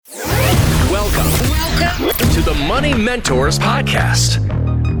Welcome to the Money Mentors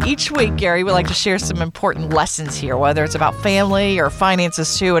Podcast. Each week, Gary, we like to share some important lessons here, whether it's about family or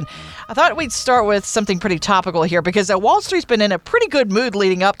finances too. And I thought we'd start with something pretty topical here because Wall Street's been in a pretty good mood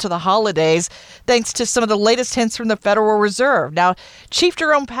leading up to the holidays, thanks to some of the latest hints from the Federal Reserve. Now, Chief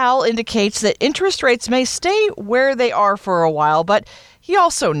Jerome Powell indicates that interest rates may stay where they are for a while, but he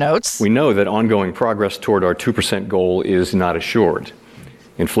also notes, we know that ongoing progress toward our 2% goal is not assured.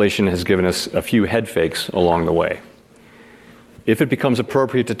 Inflation has given us a few head fakes along the way. If it becomes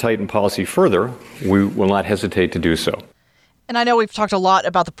appropriate to tighten policy further, we will not hesitate to do so. And I know we've talked a lot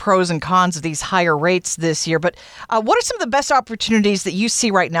about the pros and cons of these higher rates this year, but what are some of the best opportunities that you see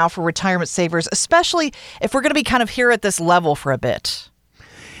right now for retirement savers, especially if we're going to be kind of here at this level for a bit?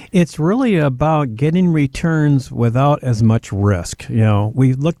 It's really about getting returns without as much risk. You know,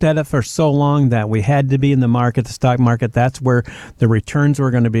 we looked at it for so long that we had to be in the market, the stock market. That's where the returns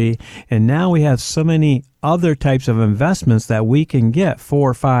were going to be. And now we have so many other types of investments that we can get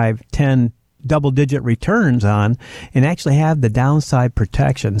 4, 5, 10 double-digit returns on and actually have the downside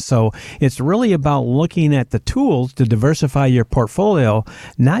protection. So it's really about looking at the tools to diversify your portfolio,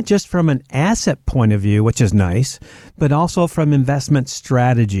 not just from an asset point of view, which is nice, but also from investment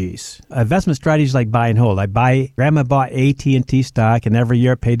strategies. Investment strategies like buy and hold. Grandma bought AT&T stock and every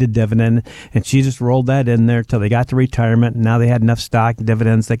year paid a dividend, and she just rolled that in there till they got to retirement, and now they had enough stock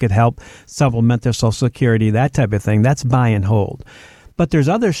dividends that could help supplement their Social Security, that type of thing. That's buy and hold. But there's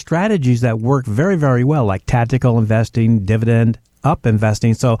other strategies that work very, very well, like tactical investing, dividend up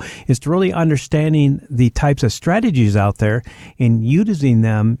investing. So it's really understanding the types of strategies out there and using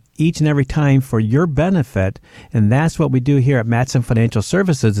them each and every time for your benefit. And that's what we do here at Matson Financial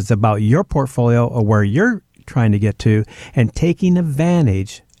Services. It's about your portfolio or where you're trying to get to and taking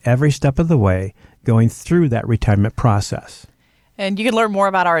advantage every step of the way going through that retirement process. And you can learn more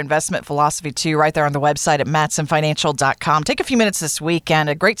about our investment philosophy, too, right there on the website at matsonfinancial.com. Take a few minutes this weekend,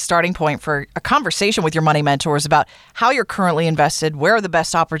 a great starting point for a conversation with your money mentors about how you're currently invested, where are the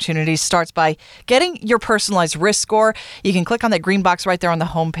best opportunities. Starts by getting your personalized risk score. You can click on that green box right there on the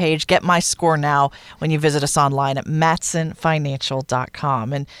homepage, Get My Score Now, when you visit us online at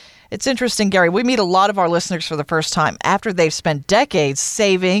matsonfinancial.com. And it's interesting, Gary, we meet a lot of our listeners for the first time after they've spent decades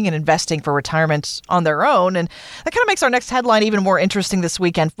saving and investing for retirement on their own. And that kind of makes our next headline even more interesting this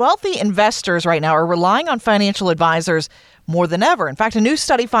weekend. Wealthy investors right now are relying on financial advisors more than ever. In fact, a new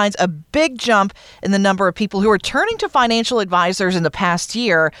study finds a big jump in the number of people who are turning to financial advisors in the past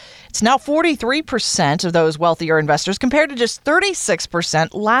year. It's now 43% of those wealthier investors compared to just 36%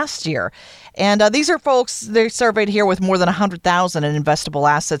 last year. And these are folks, they're surveyed here with more than 100,000 in investable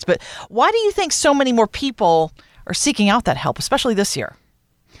assets. But why do you think so many more people are seeking out that help, especially this year?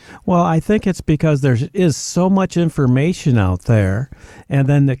 Well, I think it's because there is so much information out there, and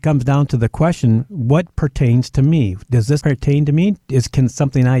then it comes down to the question, what pertains to me? Does this pertain to me? Can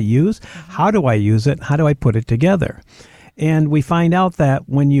something I use? How do I use it? How do I put it together? And we find out that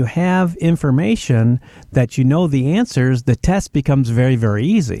when you have information that you know the answers, the test becomes very, very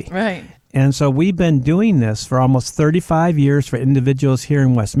easy. Right. And so we've been doing this for almost 35 years for individuals here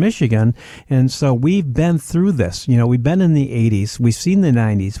in West Michigan. And so we've been through this. You know, we've been in the 80s. We've seen the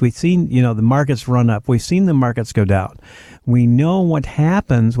 90s. We've seen, the markets run up. We've seen the markets go down. We know what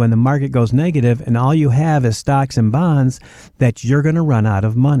happens when the market goes negative and all you have is stocks and bonds, that you're going to run out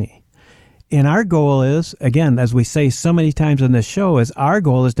of money. And our goal is, again, as we say so many times on this show, our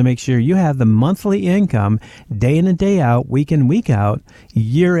goal is to make sure you have the monthly income day in and day out, week in, week out,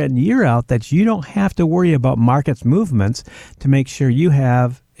 year in, year out, that you don't have to worry about markets movements to make sure you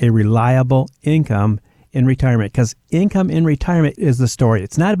have a reliable income in retirement. Because income in retirement is the story.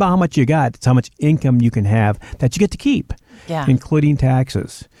 It's not about how much you got. It's how much income you can have that you get to keep, including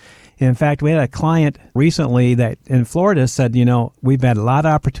taxes. In fact, we had a client recently that in Florida said, we've had a lot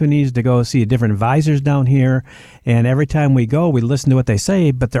of opportunities to go see different advisors down here. And every time we go, we listen to what they say,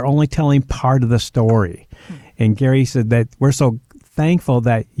 but they're only telling part of the story. And Gary said that we're so thankful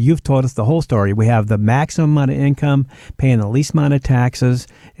that you've told us the whole story. We have the maximum amount of income, paying the least amount of taxes,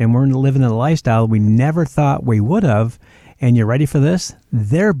 and we're living a lifestyle we never thought we would have. And you're ready for this?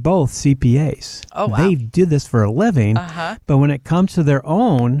 They're both CPAs. Oh, wow. They do this for a living. But when it comes to their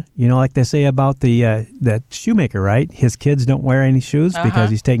own, like they say about the shoemaker, right? His kids don't wear any shoes because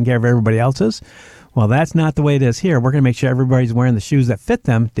he's taking care of everybody else's. Well, that's not the way it is here. We're going to make sure everybody's wearing the shoes that fit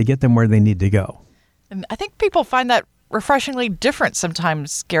them to get them where they need to go. And I think people find that refreshingly different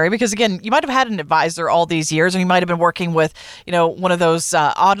sometimes, Gary, because again, you might have had an advisor all these years, and you might have been working with, one of those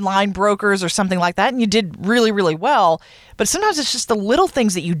online brokers or something like that, and you did really, really well. But sometimes it's just the little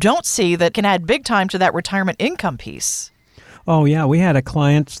things that you don't see that can add big time to that retirement income piece. Oh, yeah. We had a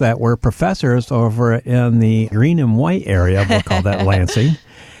clients that were professors over in the green and white area, we'll call that Lansing.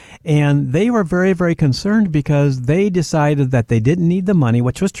 And they were very, very concerned because they decided that they didn't need the money,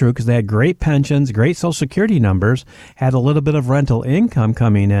 which was true because they had great pensions, great Social Security numbers, had a little bit of rental income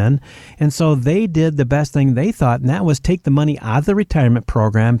coming in. And so they did the best thing they thought, and that was take the money out of the retirement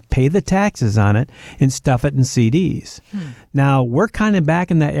program, pay the taxes on it, and stuff it in CDs. Now, we're kind of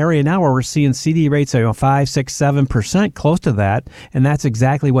back in that area now where we're seeing CD rates of 5, 6, 7%, close to that, and that's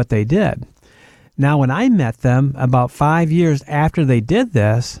exactly what they did. Now, when I met them about 5 years after they did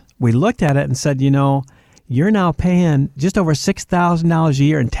this, we looked at it and said, you're now paying just over $6,000 a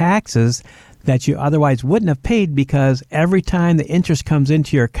year in taxes that you otherwise wouldn't have paid because every time the interest comes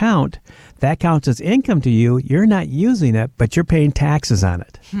into your account, that counts as income to you. You're not using it, but you're paying taxes on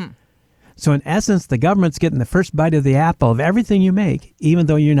it. So in essence, the government's getting the first bite of the apple of everything you make, even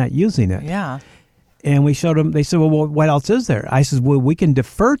though you're not using it. Yeah. And we showed them, they said, well, what else is there? I said, well, we can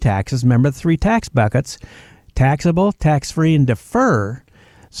defer taxes. Remember the 3 tax buckets, taxable, tax-free, and defer.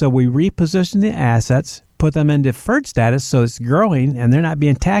 So we reposition the assets, put them in deferred status so it's growing and they're not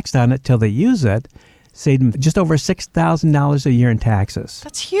being taxed on it till they use it, saved them just over $6,000 a year in taxes.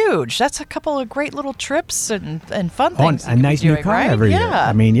 That's huge. That's a couple of great little trips and fun things. A nice new car every year.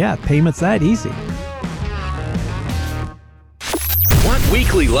 I mean, payments that easy. Want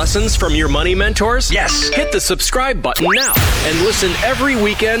weekly lessons from your money mentors? Yes. Hit the subscribe button now and listen every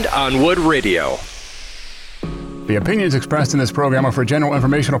weekend on Wood Radio. The opinions expressed in this program are for general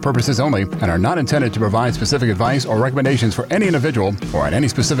informational purposes only and are not intended to provide specific advice or recommendations for any individual or on any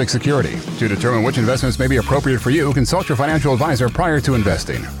specific security. To determine which investments may be appropriate for you, consult your financial advisor prior to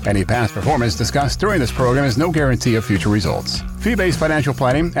investing. Any past performance discussed during this program is no guarantee of future results. Fee-based financial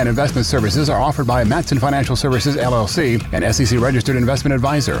planning and investment services are offered by Matson Financial Services, LLC, an SEC-registered investment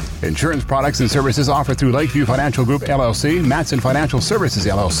advisor. Insurance products and services offered through Lakeview Financial Group, LLC, Matson Financial Services,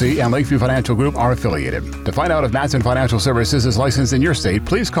 LLC, and Lakeview Financial Group are affiliated. To find out if Matson Financial Services is licensed in your state,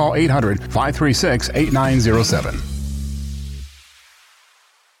 please call 800-536-8907.